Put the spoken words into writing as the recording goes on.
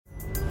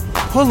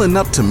Pulling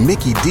up to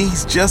Mickey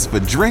D's just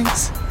for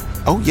drinks?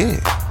 Oh yeah,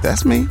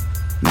 that's me.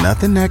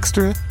 Nothing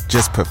extra,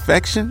 just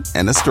perfection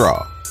and a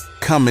straw.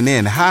 Coming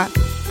in hot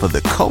for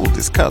the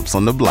coldest cups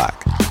on the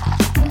block.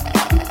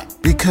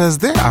 Because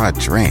there are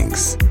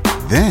drinks.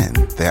 Then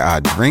there are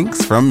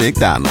drinks from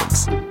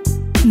McDonald's.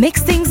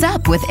 Mix things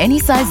up with any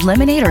size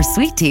lemonade or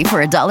sweet tea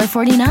for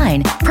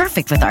 $1.49.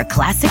 Perfect with our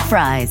classic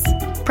fries.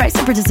 Price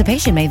and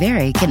participation may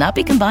vary. Cannot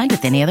be combined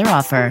with any other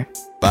offer.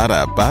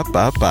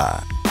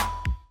 Ba-da-ba-ba-ba.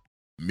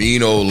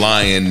 Mean Old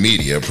Lion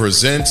Media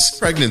presents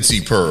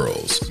Pregnancy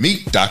Pearls.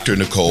 Meet Dr.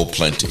 Nicole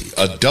Plenty,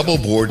 a double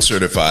board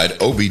certified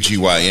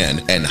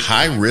OBGYN and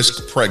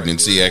high-risk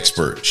pregnancy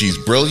expert. She's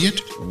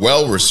brilliant,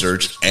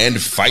 well-researched, and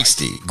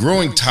feisty.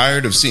 Growing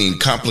tired of seeing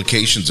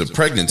complications of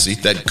pregnancy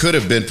that could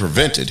have been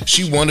prevented,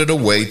 she wanted a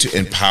way to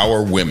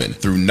empower women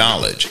through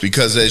knowledge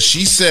because, as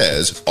she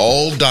says,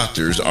 all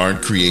doctors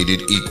aren't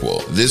created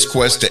equal. This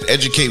quest to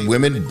educate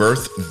women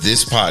birthed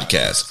this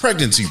podcast,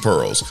 Pregnancy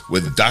Pearls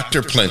with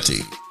Dr. Plenty.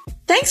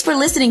 Thanks for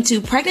listening to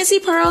Pregnancy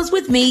Pearls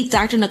with me,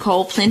 Dr.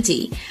 Nicole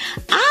Plenty.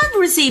 I've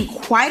received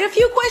quite a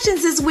few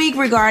questions this week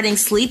regarding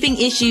sleeping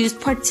issues,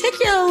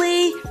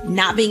 particularly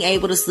not being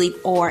able to sleep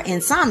or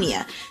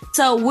insomnia.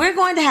 So we're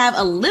going to have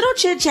a little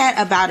chit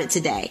chat about it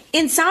today.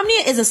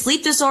 Insomnia is a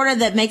sleep disorder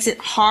that makes it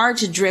hard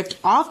to drift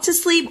off to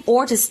sleep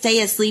or to stay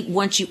asleep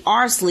once you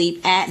are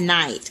asleep at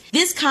night.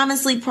 This common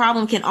sleep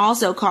problem can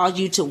also cause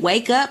you to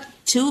wake up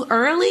too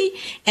early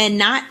and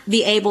not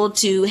be able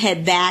to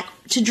head back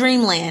to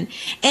dreamland.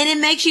 And it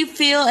makes you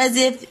feel as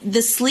if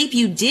the sleep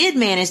you did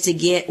manage to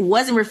get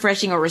wasn't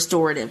refreshing or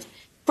restorative.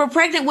 For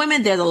pregnant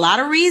women, there's a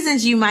lot of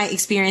reasons you might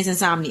experience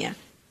insomnia.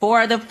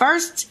 For the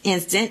first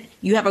instant,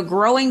 you have a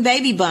growing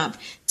baby bump,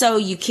 so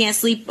you can't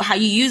sleep how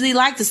you usually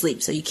like to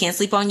sleep. So you can't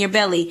sleep on your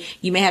belly.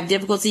 You may have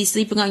difficulty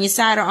sleeping on your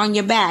side or on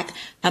your back.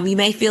 You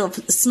may feel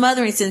a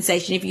smothering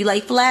sensation if you lay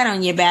flat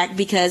on your back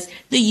because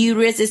the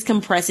uterus is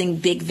compressing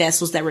big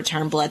vessels that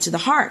return blood to the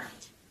heart.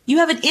 You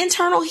have an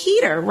internal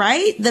heater,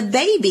 right? The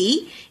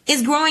baby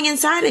is growing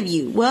inside of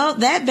you. Well,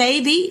 that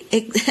baby,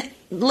 it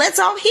lets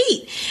off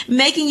heat,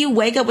 making you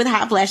wake up with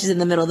hot flashes in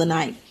the middle of the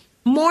night.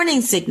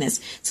 Morning sickness.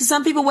 So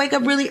some people wake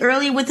up really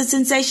early with the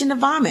sensation to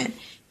vomit.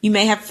 You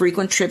may have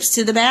frequent trips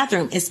to the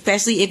bathroom,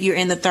 especially if you're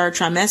in the third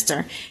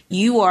trimester.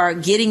 You are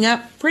getting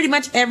up pretty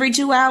much every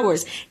 2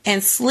 hours.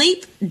 And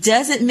sleep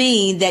doesn't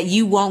mean that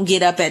you won't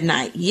get up at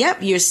night. Yep,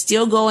 you're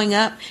still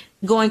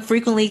going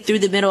frequently through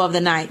the middle of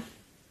the night.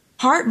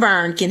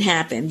 Heartburn can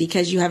happen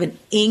because you have an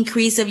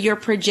increase of your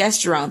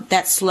progesterone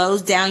that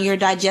slows down your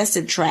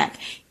digestive tract.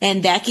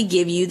 And that could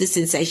give you the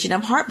sensation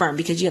of heartburn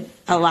because you have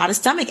a lot of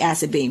stomach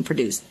acid being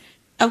produced.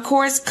 Of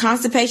course,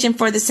 constipation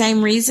for the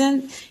same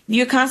reason. If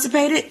you're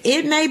constipated,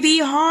 it may be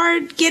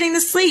hard getting to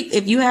sleep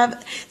if you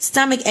have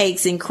stomach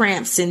aches and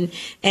cramps and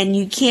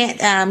you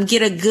can't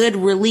get a good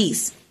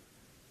release.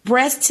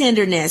 Breast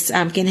tenderness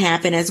can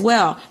happen as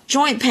well.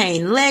 Joint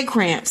pain, leg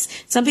cramps.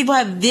 Some people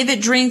have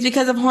vivid dreams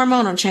because of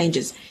hormonal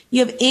changes.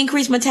 You have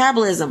increased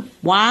metabolism.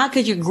 Why?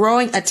 Because you're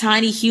growing a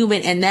tiny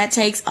human and that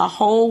takes a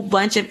whole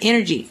bunch of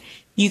energy.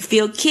 You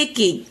feel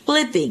kicking,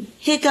 flipping,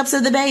 hiccups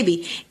of the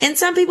baby. And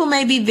some people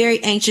may be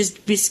very anxious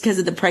because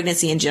of the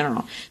pregnancy in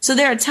general. So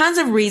there are tons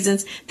of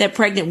reasons that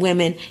pregnant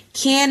women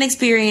can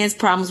experience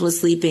problems with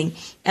sleeping.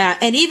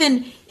 And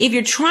even if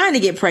you're trying to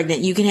get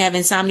pregnant, you can have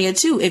insomnia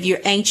too. If you're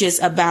anxious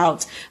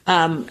about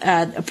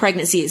a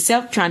pregnancy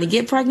itself, trying to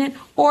get pregnant,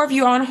 or if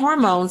you're on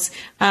hormones,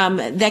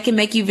 that can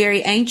make you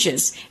very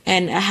anxious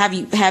and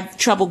have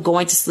trouble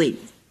going to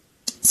sleep.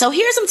 So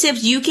here are some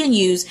tips you can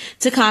use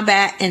to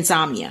combat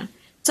insomnia.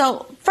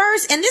 So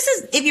first, and this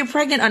is if you're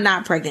pregnant or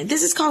not pregnant,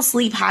 this is called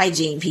sleep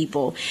hygiene,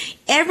 people.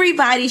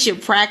 Everybody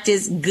should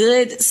practice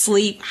good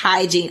sleep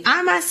hygiene.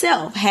 I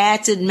myself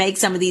had to make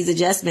some of these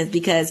adjustments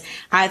because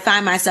I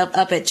find myself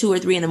up at 2 or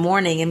 3 in the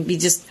morning and be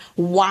just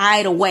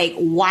wide awake,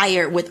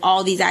 wired with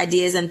all these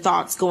ideas and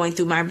thoughts going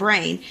through my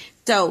brain.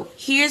 So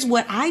here's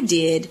what I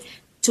did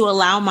to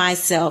allow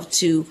myself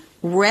to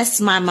rest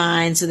my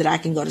mind so that I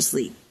can go to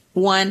sleep.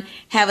 1,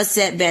 have a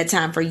set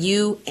bedtime for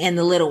you and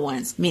the little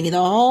ones, meaning the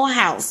whole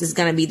house is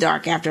going to be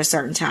dark after a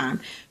certain time.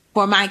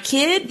 For my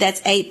kid,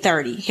 that's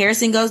 8:30.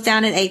 Harrison goes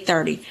down at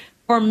 8:30.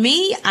 For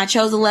me, I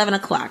chose 11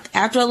 o'clock.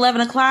 After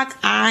 11 o'clock,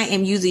 I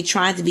am usually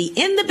trying to be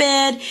in the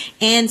bed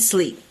and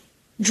sleep.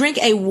 Drink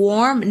a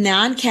warm,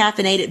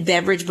 non-caffeinated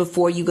beverage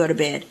before you go to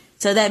bed.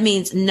 So that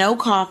means no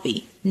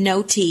coffee,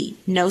 no tea,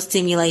 no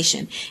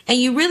stimulation. And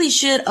you really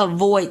should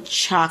avoid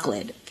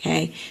chocolate,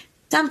 okay?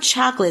 Some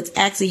chocolates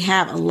actually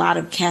have a lot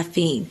of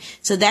caffeine,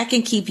 so that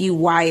can keep you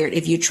wired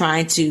if you're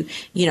trying to,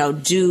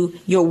 do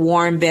your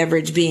warm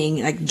beverage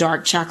being like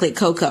dark chocolate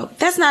cocoa.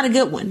 That's not a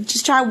good one.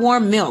 Just try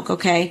warm milk,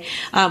 okay?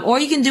 Or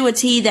you can do a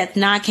tea that's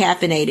not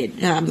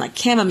caffeinated, like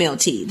chamomile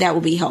tea. That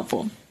will be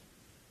helpful.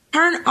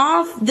 Turn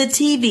off the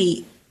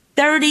TV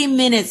 30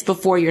 minutes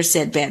before your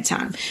set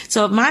bedtime.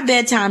 So if my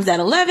bedtime's at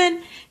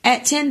 11,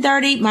 at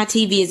 10:30, my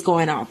TV is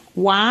going off.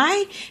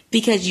 Why?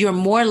 Because you're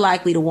more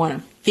likely to want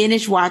to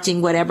finish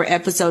watching whatever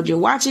episode you're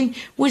watching,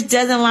 which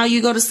doesn't allow you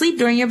to go to sleep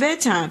during your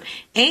bedtime.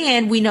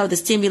 And we know the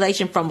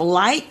stimulation from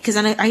light, because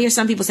I hear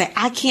some people say,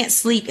 I can't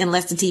sleep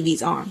unless the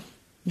TV's on.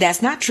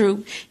 That's not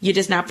true. You're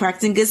just not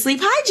practicing good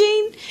sleep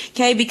hygiene.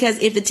 Okay. Because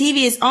if the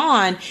TV is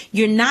on,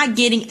 you're not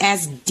getting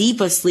as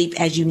deep of sleep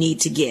as you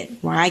need to get.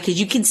 Right. Because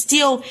you can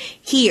still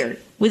hear.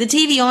 With the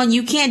TV on,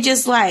 you can't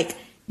just like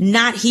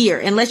not hear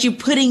unless you're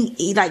putting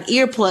like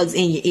earplugs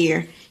in your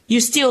ear.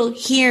 You're still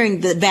hearing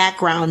the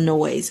background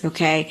noise.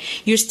 Okay.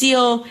 You're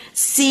still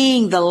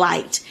seeing the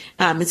light.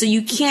 And so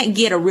you can't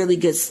get a really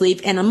good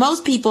sleep. And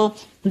most people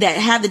that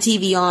have the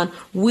TV on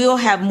will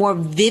have more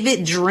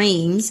vivid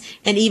dreams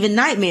and even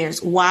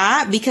nightmares.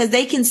 Why? Because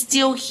they can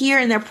still hear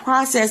and they're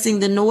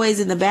processing the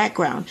noise in the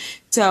background.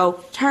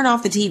 So turn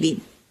off the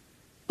TV.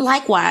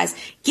 Likewise,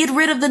 get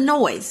rid of the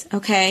noise.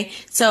 Okay.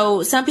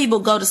 So some people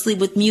go to sleep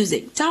with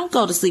music. Don't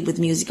go to sleep with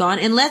music on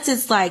unless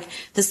it's like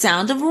the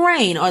sound of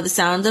rain or the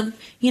sound of,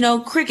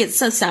 crickets,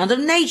 the sound of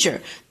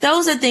nature.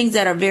 Those are things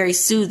that are very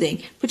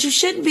soothing, but you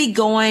shouldn't be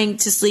going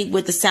to sleep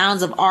with the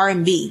sounds of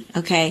R&B.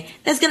 Okay.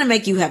 That's going to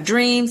make you have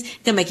dreams. It's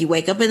going to make you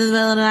wake up in the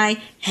middle of the night.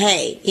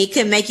 Hey, it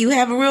could make you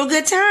have a real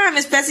good time,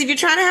 especially if you're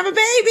trying to have a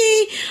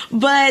baby.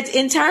 But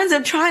in terms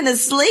of trying to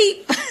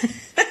sleep,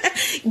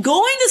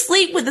 going to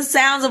sleep with the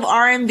sounds of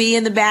R&B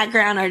in the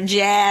background or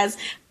jazz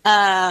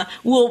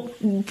will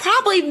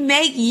probably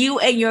make you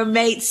and your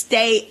mate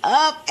stay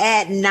up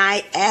at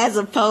night as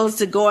opposed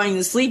to going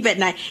to sleep at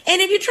night.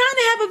 And if you're trying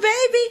to have a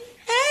baby,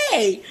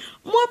 hey,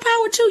 more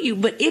power to you.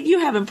 But if you're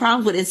having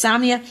problems with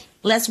insomnia,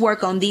 let's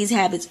work on these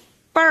habits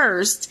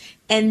first,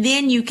 and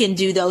then you can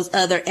do those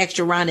other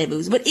extra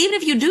rendezvous. But even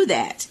if you do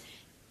that,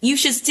 you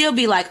should still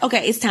be like,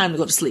 okay, it's time to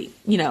go to sleep.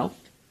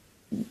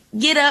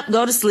 Get up,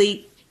 go to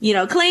sleep.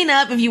 Clean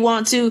up if you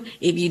want to.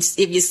 If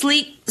you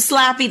sleep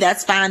sloppy,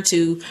 that's fine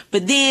too.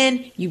 But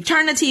then you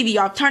turn the TV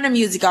off, turn the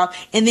music off,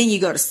 and then you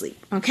go to sleep.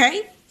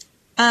 Okay?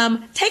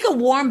 Take a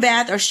warm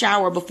bath or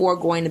shower before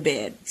going to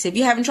bed. So if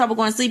you're having trouble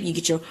going to sleep, you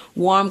get your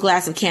warm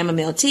glass of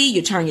chamomile tea.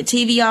 You turn your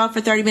TV off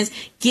for 30 minutes.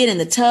 Get in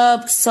the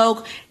tub,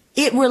 soak.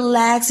 It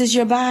relaxes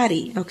your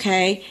body.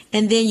 Okay?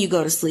 And then you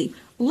go to sleep.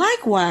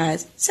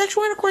 Likewise,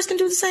 sexual intercourse can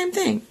do the same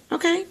thing.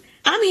 Okay?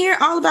 I'm here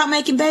all about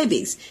making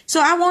babies.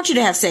 So I want you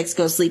to have sex,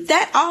 go to sleep.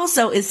 That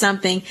also is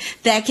something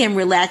that can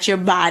relax your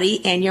body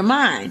and your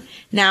mind.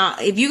 Now,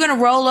 if you're going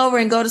to roll over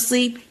and go to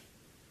sleep,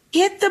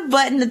 hit the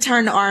button to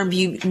turn the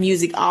R&B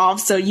music off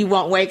so you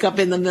won't wake up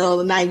in the middle of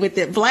the night with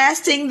it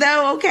blasting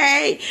though,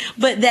 okay?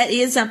 But that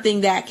is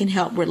something that can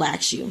help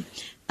relax you.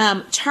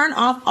 Turn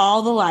off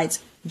all the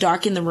lights,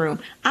 darken the room.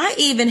 I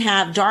even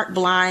have dark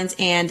blinds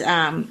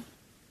and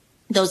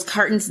those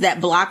curtains that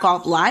block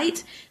off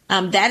light.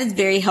 That is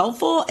very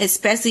helpful,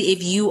 especially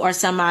if you are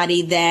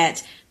somebody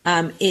that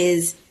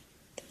is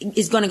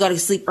going to go to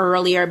sleep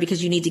earlier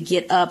because you need to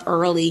get up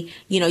early.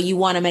 You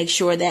want to make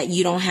sure that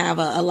you don't have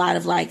a lot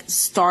of like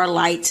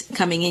starlight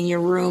coming in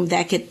your room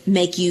that could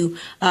make you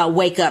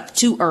wake up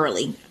too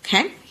early.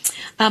 Okay.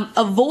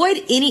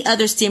 Avoid any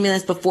other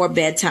stimulants before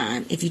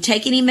bedtime. If you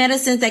take any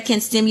medicines that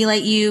can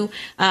stimulate you,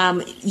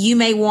 you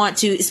may want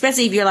to,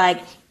 especially if you're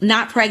like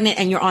not pregnant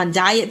and you're on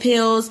diet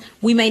pills,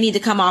 we may need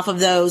to come off of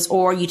those,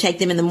 or you take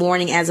them in the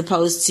morning as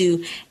opposed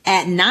to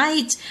at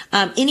night.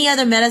 Any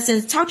other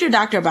medicines, talk to your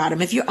doctor about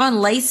them. If you're on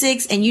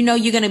Lasix and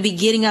you're going to be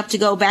getting up to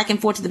go back and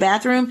forth to the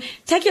bathroom,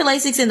 take your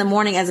Lasix in the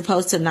morning as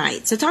opposed to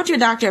night. So talk to your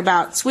doctor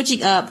about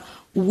switching up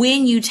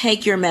when you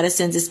take your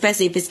medicines,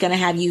 especially if it's going to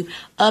have you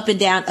up and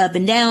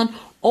down,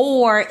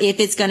 or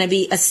if it's going to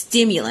be a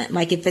stimulant,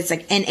 like if it's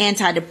like an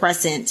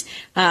antidepressant,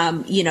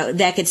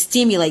 that could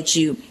stimulate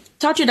you.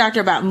 Talk to your doctor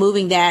about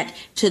moving that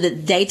to the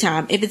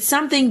daytime. If it's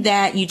something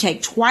that you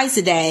take twice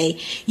a day,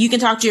 you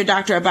can talk to your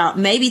doctor about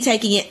maybe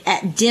taking it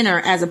at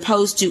dinner as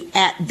opposed to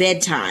at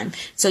bedtime.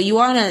 So you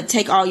want to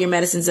take all your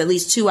medicines at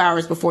least 2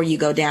 hours before you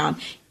go down,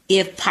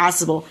 if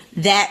possible.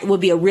 That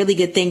would be a really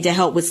good thing to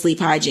help with sleep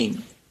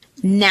hygiene.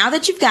 Now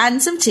that you've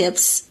gotten some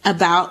tips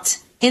about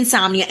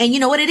insomnia and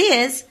you know what it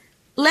is,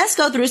 let's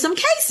go through some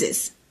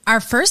cases. Our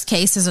first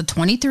case is a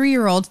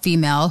 23-year-old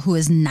female who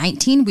is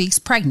 19 weeks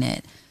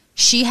pregnant.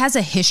 She has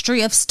a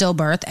history of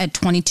stillbirth at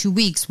 22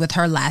 weeks with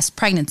her last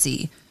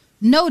pregnancy,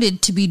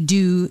 noted to be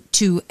due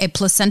to a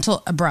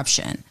placental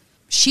abruption.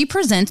 She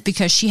presents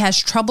because she has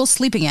trouble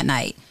sleeping at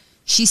night.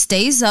 She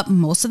stays up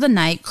most of the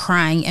night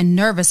crying and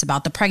nervous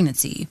about the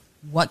pregnancy.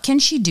 What can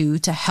she do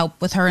to help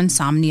with her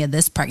insomnia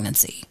this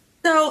pregnancy?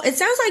 So it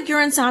sounds like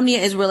your insomnia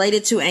is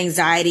related to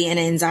anxiety and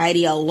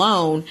anxiety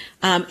alone.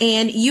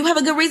 And you have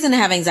a good reason to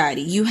have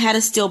anxiety. You had a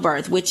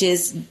stillbirth, which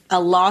is a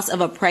loss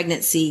of a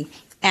pregnancy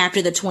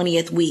after the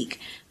 20th week.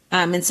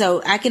 And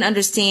so I can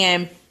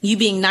understand you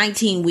being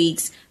 19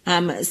 weeks.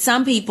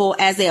 Some people,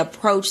 as they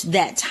approach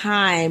that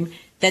time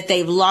that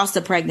they've lost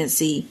a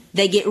pregnancy,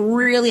 they get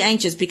really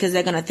anxious because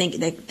they think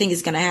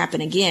it's going to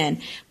happen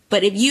again.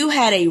 But if you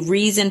had a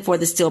reason for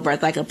the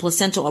stillbirth, like a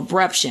placental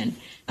abruption,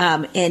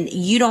 and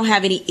you don't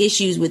have any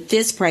issues with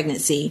this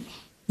pregnancy,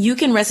 you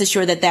can rest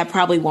assured that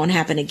probably won't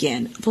happen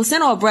again.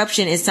 Placental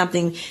abruption is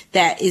something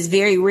that is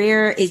very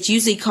rare. It's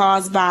usually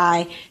caused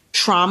by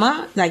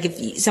trauma, like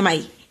if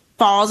somebody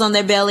falls on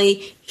their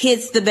belly,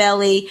 hits the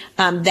belly,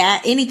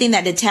 that anything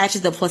that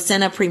detaches the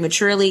placenta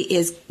prematurely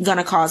is going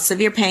to cause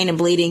severe pain and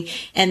bleeding,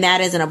 and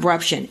that is an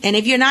abruption. And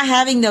if you're not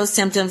having those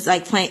symptoms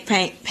like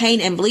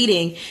pain and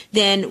bleeding,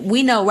 then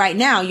we know right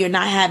now you're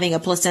not having a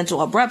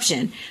placental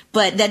abruption,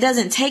 but that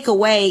doesn't take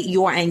away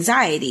your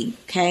anxiety.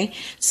 Okay.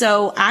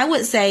 So I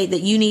would say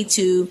that you need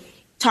to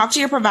talk to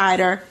your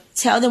provider,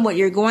 tell them what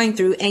you're going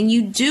through, and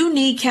you do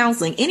need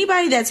counseling.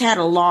 Anybody that's had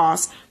a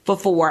loss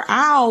before,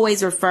 I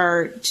always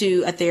refer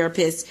to a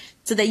therapist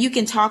so that you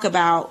can talk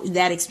about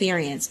that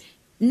experience.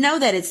 Know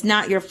that it's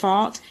not your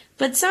fault,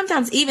 but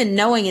sometimes even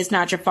knowing it's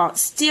not your fault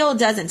still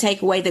doesn't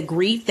take away the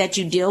grief that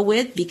you deal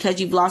with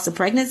because you've lost a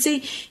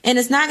pregnancy, and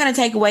it's not going to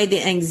take away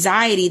the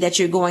anxiety that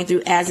you're going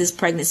through as this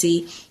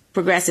pregnancy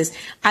progresses.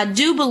 I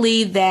do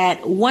believe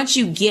that once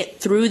you get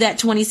through that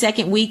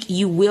 22nd week,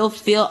 you will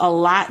feel a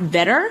lot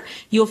better.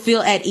 You'll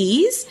feel at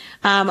ease.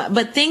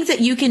 But things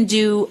that you can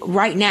do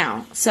right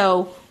now.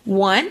 So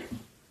one,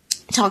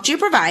 talk to your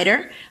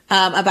provider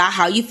about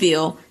how you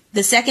feel.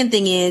 The second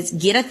thing is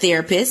get a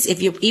therapist.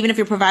 Even if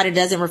your provider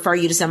doesn't refer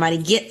you to somebody,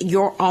 get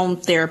your own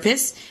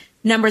therapist.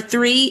 Number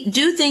three,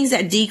 do things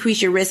that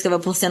decrease your risk of a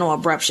placental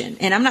abruption.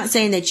 And I'm not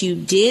saying that you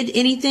did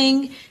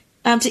anything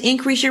to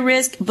increase your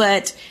risk,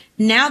 but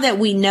now that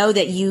we know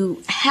that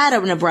you had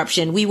an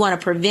abruption, we want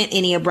to prevent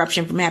any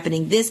abruption from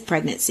happening this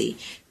pregnancy.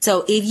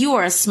 So if you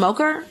are a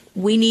smoker,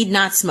 we need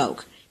not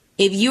smoke.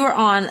 If you're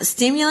on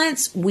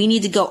stimulants, we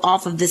need to go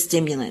off of the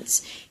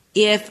stimulants.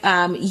 If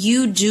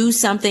you do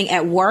something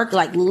at work,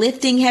 like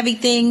lifting heavy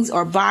things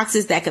or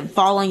boxes that could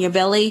fall on your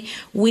belly,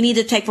 we need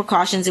to take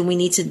precautions and we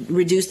need to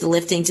reduce the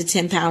lifting to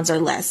 10 pounds or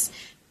less.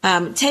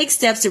 Take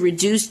steps to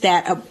reduce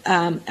that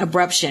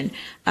abruption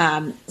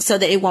so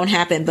that it won't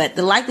happen. But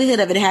the likelihood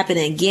of it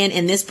happening again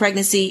in this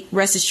pregnancy,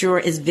 rest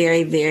assured, is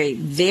very, very,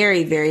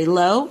 very, very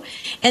low.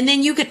 And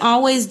then you can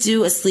always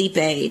do a sleep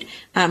aid.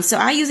 So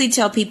I usually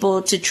tell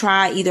people to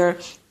try either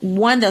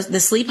the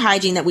sleep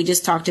hygiene that we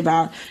just talked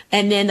about.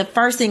 And then the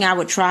first thing I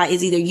would try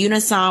is either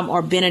Unisom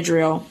or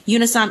Benadryl.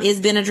 Unisom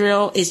is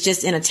Benadryl. It's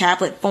just in a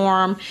tablet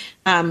form.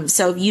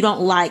 So if you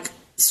don't like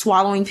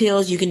swallowing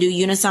pills, you can do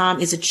Unisom.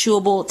 It's a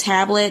chewable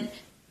tablet,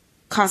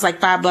 costs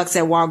like $5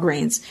 at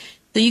Walgreens.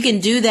 So you can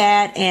do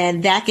that,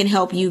 and that can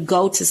help you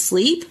go to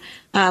sleep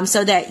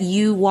so that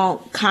you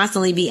won't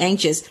constantly be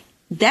anxious.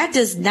 That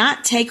does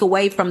not take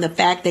away from the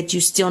fact that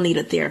you still need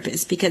a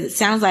therapist, because it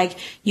sounds like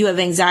you have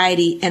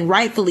anxiety, and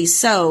rightfully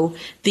so,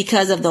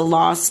 because of the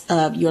loss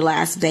of your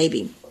last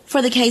baby.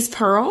 For the case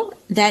Pearl,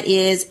 that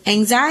is,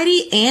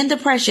 anxiety and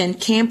depression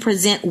can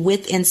present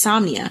with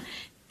insomnia.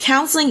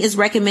 Counseling is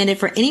recommended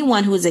for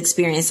anyone who has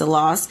experienced a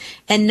loss,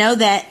 and know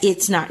that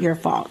it's not your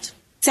fault.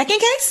 Second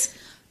case?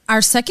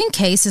 Our second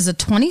case is a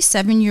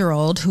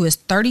 27-year-old who is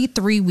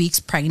 33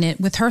 weeks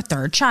pregnant with her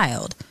third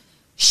child.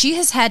 She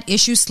has had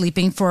issues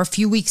sleeping for a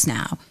few weeks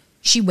now.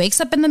 She wakes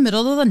up in the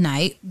middle of the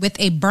night with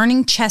a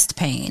burning chest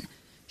pain.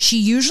 She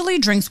usually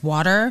drinks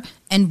water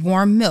and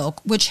warm milk,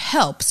 which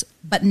helps,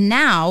 but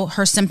now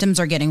her symptoms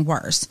are getting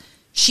worse.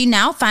 She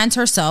now finds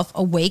herself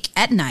awake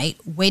at night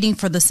waiting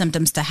for the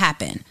symptoms to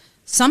happen.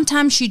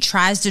 Sometimes she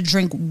tries to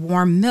drink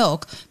warm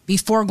milk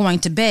before going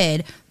to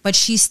bed, but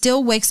she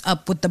still wakes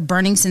up with the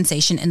burning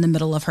sensation in the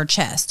middle of her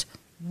chest.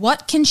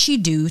 What can she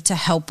do to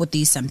help with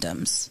these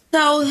symptoms?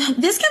 So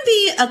this can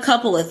be a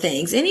couple of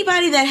things.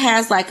 Anybody that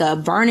has like a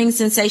burning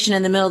sensation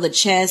in the middle of the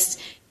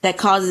chest that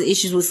causes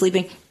issues with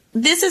sleeping,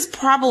 this is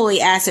probably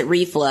acid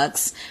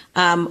reflux,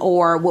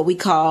 or what we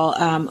call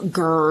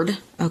GERD,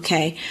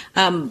 okay?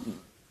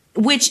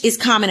 Which is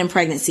common in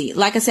pregnancy.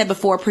 Like I said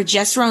before,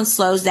 progesterone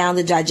slows down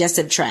the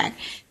digestive tract.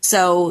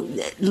 So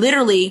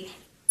literally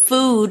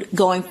food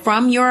going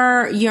from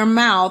your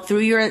mouth through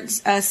your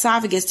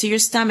esophagus to your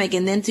stomach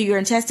and then through your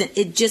intestine,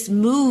 it just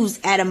moves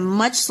at a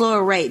much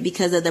slower rate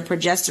because of the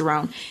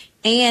progesterone.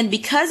 And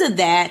because of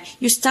that,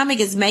 your stomach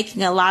is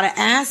making a lot of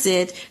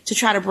acid to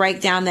try to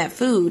break down that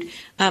food.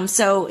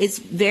 So it's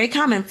very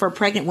common for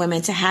pregnant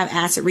women to have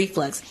acid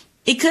reflux.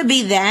 It could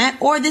be that,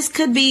 or this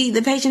could be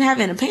the patient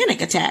having a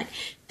panic attack.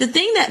 The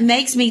thing that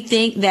makes me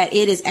think that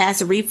it is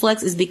acid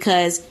reflux is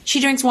because she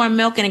drinks warm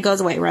milk and it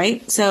goes away,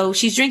 right? So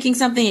she's drinking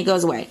something, it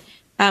goes away.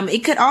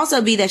 It could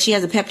also be that she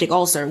has a peptic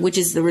ulcer, which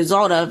is the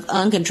result of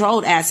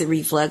uncontrolled acid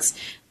reflux.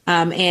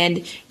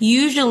 And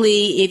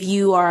usually if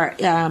you are,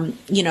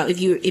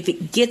 if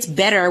it gets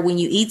better when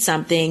you eat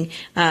something,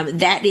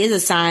 that is a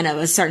sign of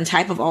a certain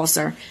type of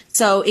ulcer.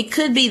 So it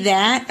could be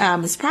that.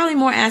 It's probably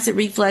more acid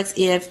reflux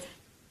if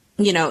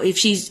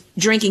she's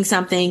drinking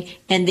something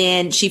and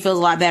then she feels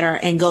a lot better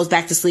and goes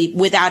back to sleep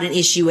without an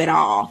issue at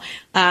all.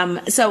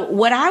 So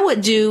what I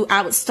would do,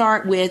 I would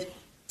start with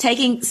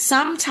taking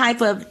some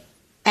type of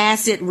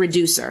acid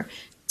reducer.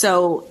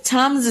 So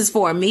Tums is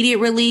for immediate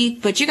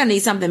relief, but you're going to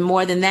need something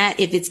more than that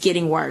if it's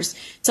getting worse.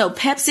 So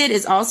Pepcid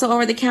is also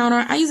over the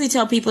counter. I usually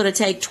tell people to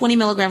take 20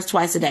 milligrams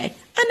twice a day.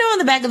 I know on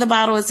the back of the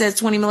bottle it says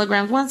 20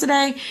 milligrams once a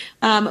day,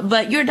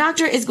 but your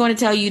doctor is going to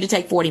tell you to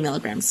take 40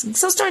 milligrams.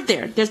 So start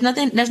there. There's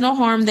no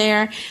harm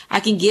there. I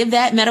can give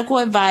that medical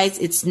advice.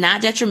 It's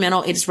not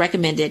detrimental. It's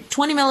recommended.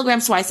 20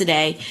 milligrams twice a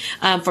day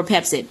for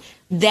Pepcid.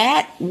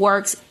 That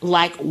works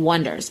like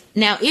wonders.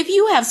 Now, if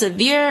you have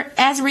severe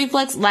acid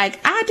reflux like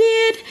I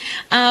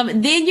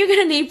did, then you're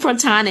going to need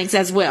Protonix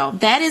as well.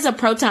 That is a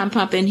proton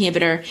pump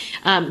inhibitor.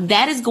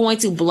 That is going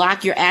to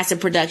block your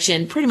acid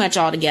production pretty much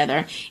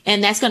altogether,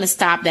 and that's going to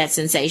stop that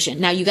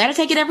sensation. Now, you got to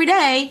take it every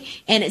day,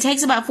 and it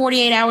takes about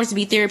 48 hours to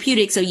be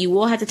therapeutic, so you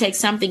will have to take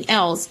something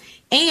else.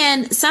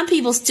 And some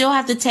people still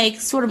have to take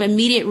sort of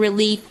immediate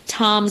relief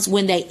Tums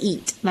when they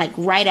eat, like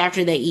right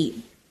after they eat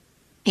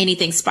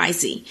anything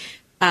spicy.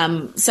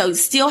 So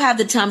still have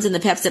the Tums and the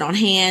Pepcid on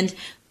hand,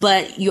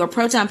 but your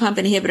proton pump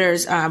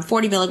inhibitors,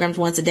 40 milligrams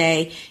once a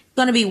day,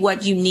 going to be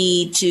what you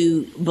need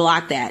to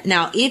block that.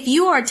 Now, if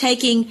you are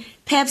taking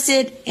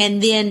Pepcid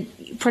and then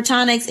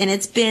Protonix and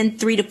it's been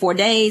 3 to 4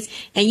 days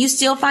and you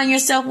still find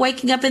yourself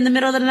waking up in the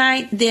middle of the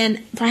night,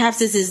 then perhaps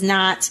this is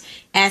not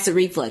acid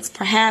reflux.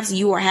 Perhaps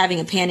you are having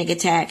a panic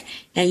attack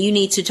and you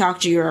need to talk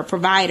to your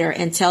provider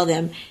and tell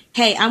them,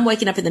 hey, I'm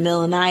waking up in the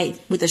middle of the night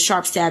with a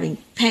sharp stabbing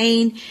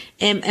pain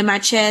in my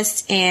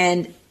chest,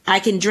 and I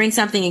can drink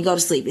something and go to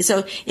sleep.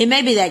 So it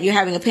may be that you're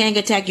having a panic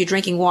attack, you're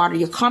drinking water,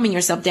 you're calming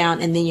yourself down,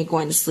 and then you're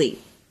going to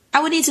sleep.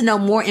 I would need to know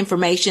more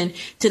information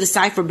to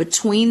decipher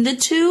between the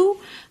two,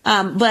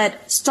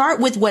 but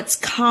start with what's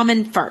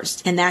common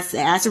first, and that's the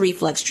acid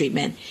reflux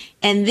treatment.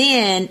 And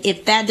then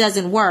if that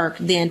doesn't work,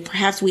 then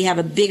perhaps we have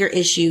a bigger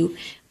issue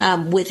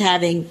with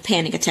having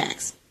panic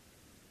attacks.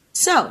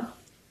 So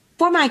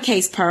for my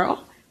case,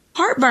 Pearl,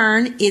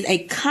 heartburn is a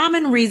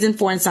common reason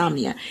for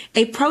insomnia.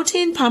 A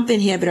proton pump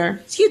inhibitor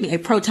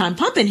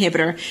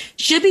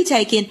should be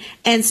taken,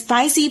 and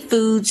spicy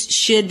foods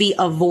should be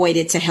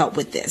avoided to help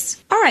with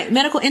this. All right,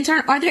 medical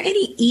intern, are there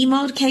any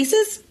emo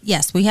cases?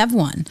 Yes, we have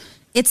one.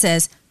 It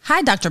says,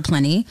 "Hi, Dr.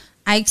 Plenty.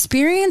 I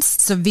experienced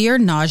severe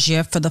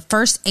nausea for the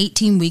first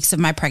 18 weeks of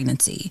my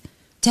pregnancy.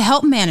 To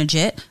help manage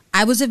it,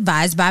 I was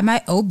advised by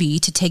my OB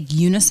to take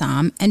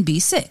Unisom and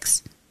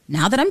B6.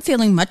 Now that I'm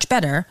feeling much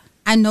better,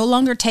 I no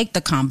longer take the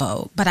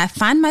combo, but I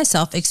find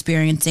myself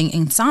experiencing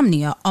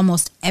insomnia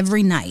almost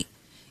every night.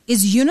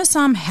 Is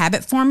Unisom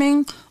habit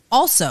forming?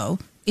 Also,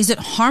 is it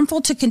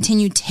harmful to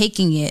continue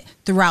taking it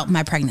throughout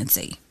my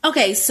pregnancy?"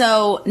 Okay,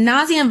 so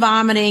nausea and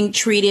vomiting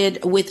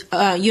treated with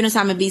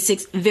Unisom and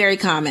B6, very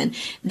common.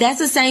 That's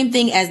the same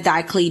thing as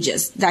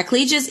diclegis.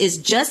 Diclegis is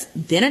just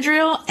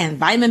Benadryl and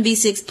vitamin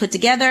B6 put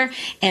together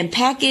and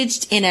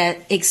packaged in an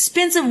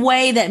expensive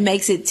way that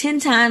makes it 10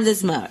 times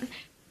as much.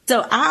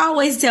 So I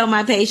always tell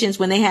my patients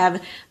when they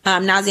have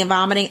nausea and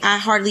vomiting, I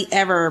hardly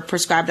ever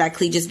prescribe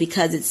diclegis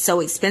because it's so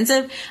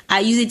expensive.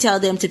 I usually tell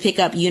them to pick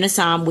up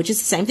Unisom, which is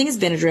the same thing as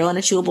Benadryl, and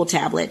a chewable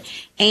tablet,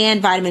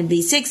 and vitamin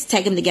B6,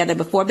 take them together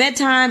before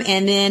bedtime,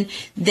 and then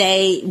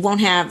they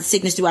won't have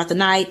sickness throughout the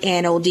night,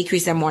 and it will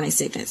decrease their morning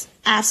sickness.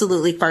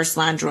 Absolutely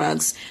first-line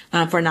drugs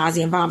for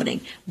nausea and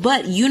vomiting.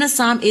 But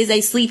Unisom is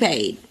a sleep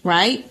aid,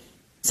 right?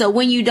 So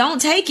when you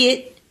don't take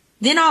it,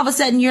 then all of a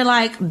sudden you're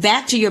like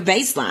back to your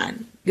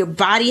baseline. Your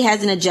body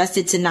hasn't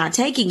adjusted to not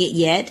taking it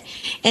yet.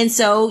 And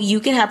so you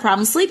can have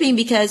problems sleeping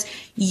because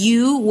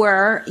you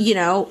were,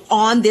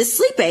 on this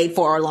sleep aid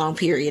for a long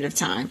period of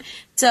time.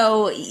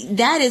 So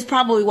that is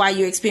probably why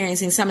you're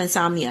experiencing some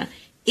insomnia.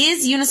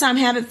 Is Unisom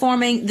habit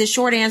forming? The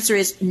short answer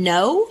is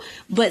no,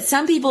 but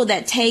some people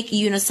that take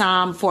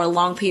Unisom for a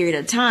long period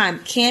of time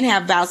can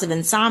have bouts of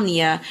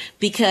insomnia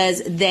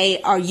because they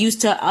are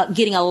used to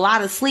getting a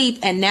lot of sleep,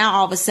 and now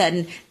all of a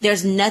sudden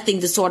there's nothing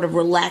to sort of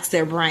relax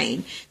their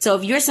brain. So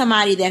if you're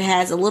somebody that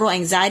has a little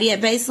anxiety at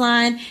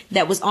baseline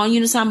that was on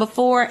Unisom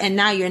before and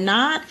now you're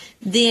not,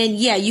 then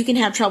yeah, you can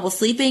have trouble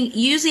sleeping.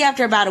 Usually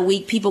after about a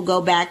week, people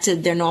go back to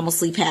their normal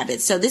sleep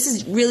habits. So this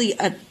is really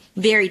a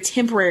very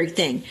temporary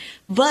thing.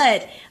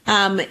 But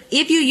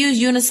if you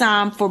use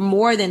Unisom for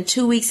more than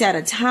 2 weeks at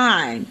a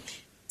time,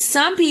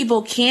 some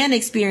people can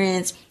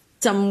experience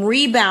some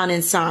rebound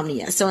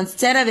insomnia. So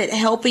instead of it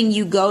helping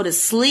you go to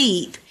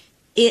sleep,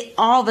 it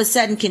all of a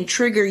sudden can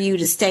trigger you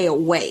to stay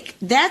awake.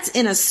 That's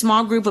in a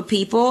small group of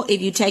people if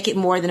you take it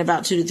more than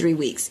about 2 to 3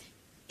 weeks.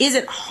 Is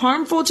it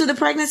harmful to the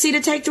pregnancy to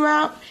take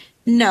throughout?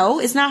 No,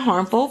 it's not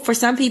harmful. For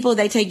some people,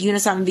 they take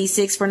Unisom and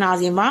B6 for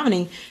nausea and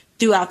vomiting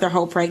throughout their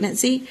whole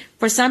pregnancy.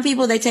 For some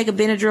people, they take a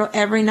Benadryl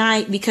every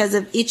night because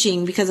of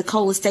itching, because of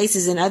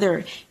cholestasis and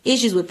other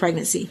issues with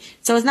pregnancy.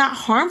 So it's not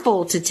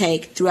harmful to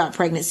take throughout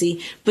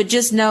pregnancy, but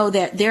just know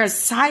that there are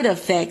side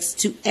effects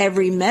to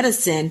every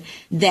medicine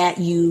that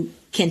you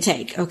can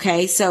take.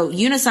 Okay. So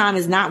Unisom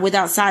is not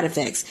without side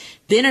effects.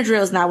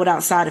 Benadryl is not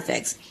without side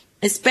effects,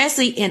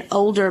 especially in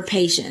older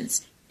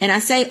patients. And I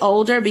say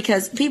older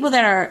because people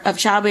that are of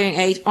childbearing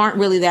age aren't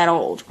really that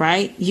old,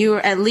 right?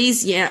 You're at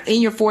least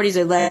in your 40s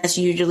or less,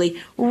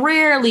 usually,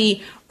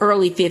 rarely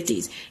early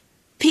 50s.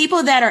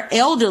 People that are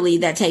elderly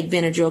that take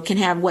Benadryl can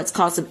have what's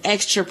called some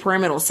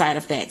extrapyramidal side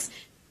effects.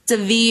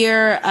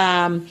 Severe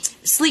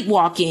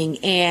sleepwalking,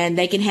 and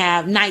they can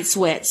have night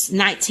sweats,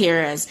 night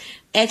terrors,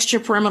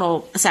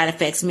 extrapyramidal side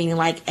effects, meaning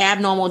like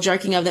abnormal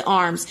jerking of the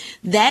arms.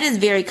 That is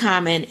very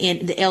common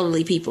in the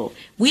elderly people.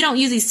 We don't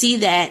usually see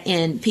that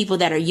in people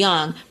that are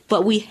young,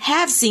 but we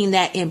have seen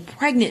that in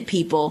pregnant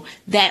people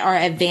that are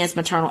advanced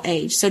maternal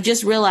age. So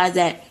just realize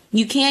that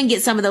you can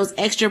get some of those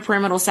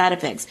extrapyramidal side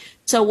effects.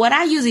 So what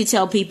I usually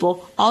tell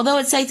people, although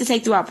it's safe to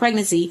take throughout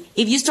pregnancy,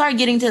 if you start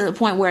getting to the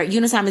point where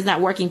Unisom is not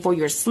working for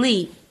your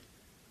sleep,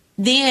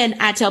 then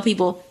I tell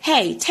people,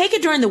 hey, take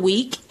it during the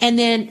week and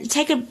then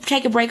take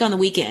a break on the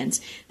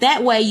weekends.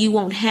 That way you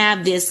won't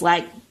have this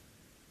like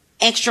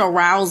extra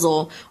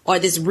arousal or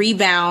this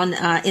rebound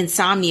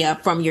insomnia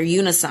from your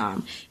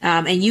Unisom.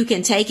 And you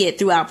can take it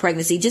throughout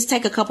pregnancy. Just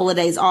take a couple of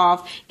days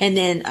off and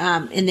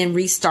then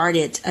restart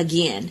it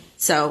again.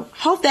 So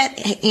hope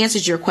that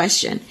answers your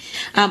question.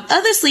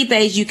 Other sleep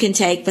aids you can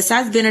take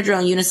besides Benadryl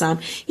and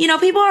Unisom. You know,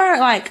 people are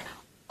like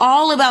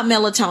all about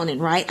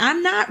melatonin, right?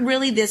 I'm not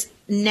really this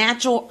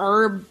natural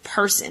herb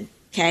person,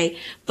 okay?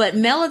 But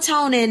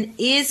melatonin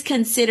is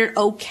considered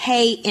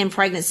okay in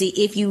pregnancy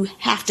if you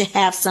have to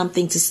have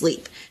something to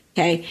sleep.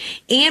 Okay.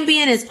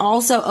 Ambien is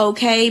also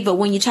okay, but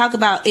when you talk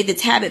about if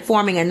it's habit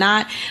forming or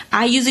not,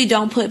 I usually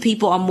don't put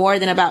people on more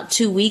than about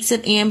 2 weeks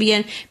of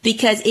Ambien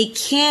because it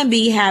can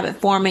be habit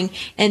forming.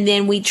 And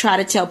then we try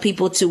to tell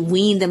people to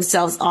wean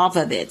themselves off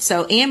of it.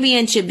 So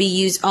Ambien should be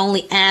used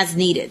only as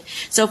needed.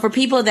 So for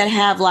people that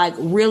have like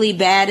really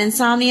bad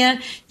insomnia,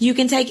 you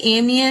can take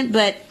Ambien,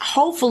 but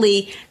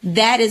hopefully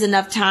that is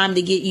enough time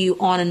to get you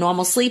on a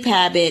normal sleep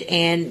habit.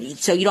 And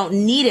so you don't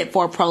need it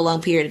for a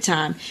prolonged period of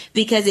time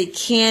because it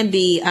can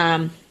be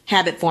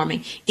habit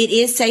forming. It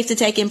is safe to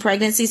take in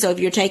pregnancy. So if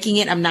you're taking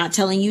it, I'm not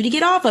telling you to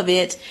get off of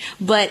it,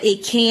 but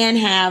it can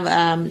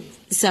have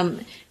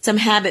some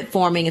habit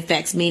forming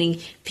effects, meaning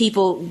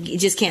people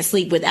just can't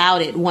sleep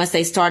without it once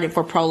they start it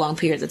for prolonged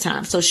periods of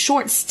time. So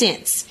short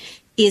stints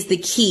is the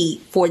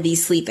key for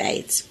these sleep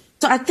aids.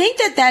 So I think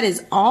that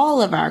is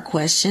all of our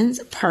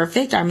questions.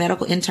 Perfect. Our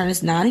medical intern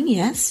is nodding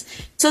yes.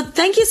 So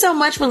thank you so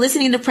much for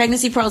listening to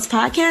Pregnancy Pearls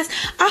podcast.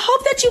 I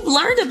hope that you've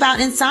learned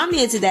about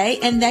insomnia today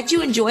and that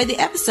you enjoyed the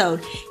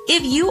episode.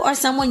 If you or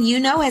someone you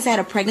know has had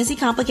a pregnancy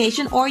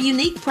complication or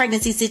unique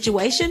pregnancy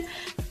situation,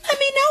 let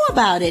me know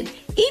about it.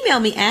 Email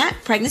me at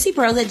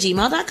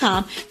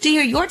pregnancypearls@gmail.com to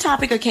hear your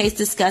topic or case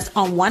discussed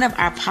on one of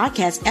our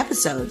podcast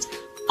episodes.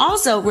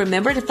 Also,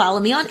 remember to follow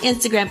me on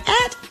Instagram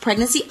at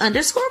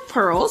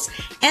pregnancy_pearls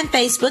and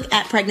Facebook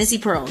at Pregnancy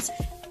Pearls.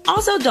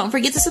 Also, don't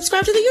forget to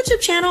subscribe to the YouTube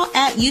channel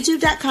at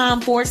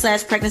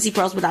youtube.com/Pregnancy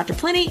Pearls with Dr.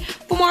 Plenty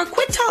for more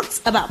quick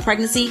talks about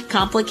pregnancy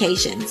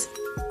complications.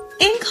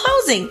 In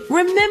closing,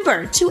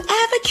 remember to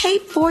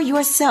advocate for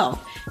yourself.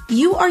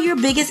 You are your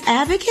biggest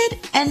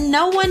advocate, and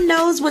no one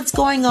knows what's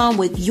going on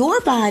with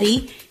your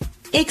body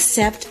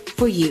except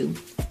for you.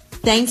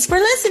 Thanks for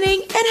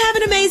listening and have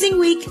an amazing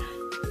week.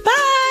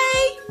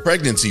 Bye!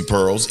 Pregnancy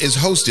Pearls is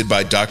hosted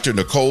by Dr.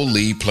 Nicole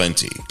Lee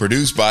Plenty,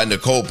 produced by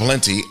Nicole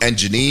Plenty and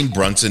Janine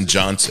Brunson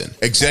Johnson,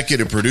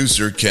 executive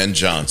producer Ken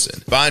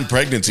Johnson. Find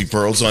Pregnancy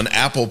Pearls on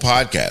Apple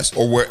Podcasts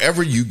or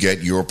wherever you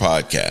get your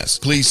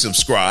podcasts. Please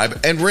subscribe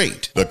and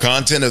rate. The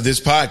content of this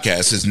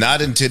podcast is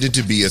not intended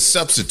to be a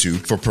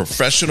substitute for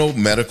professional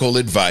medical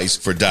advice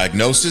for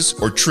diagnosis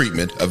or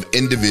treatment of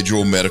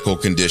individual medical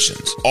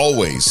conditions.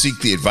 Always seek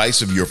the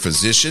advice of your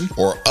physician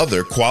or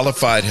other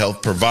qualified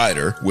health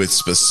provider with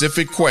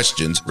specific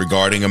questions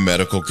regarding a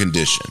medical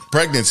condition.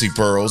 Pregnancy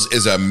Pearls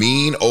is a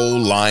Mean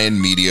Old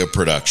Lion Media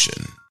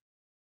production.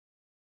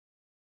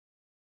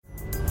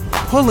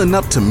 Pulling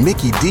up to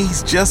Mickey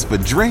D's just for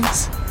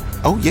drinks?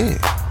 Oh yeah,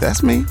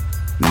 that's me.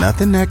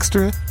 Nothing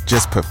extra,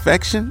 just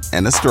perfection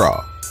and a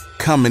straw.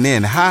 Coming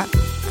in hot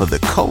for the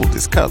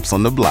coldest cups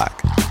on the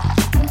block.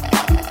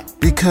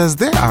 Because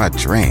there are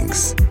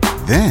drinks.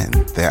 Then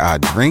there are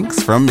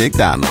drinks from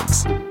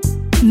McDonald's.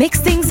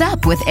 Mix things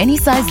up with any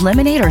size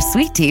lemonade or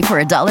sweet tea for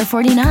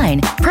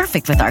 $1.49.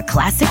 Perfect with our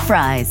classic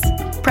fries.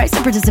 Price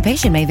and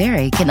participation may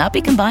vary. Cannot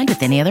be combined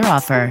with any other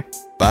offer.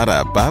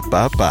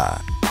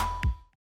 Ba-da-ba-ba-ba.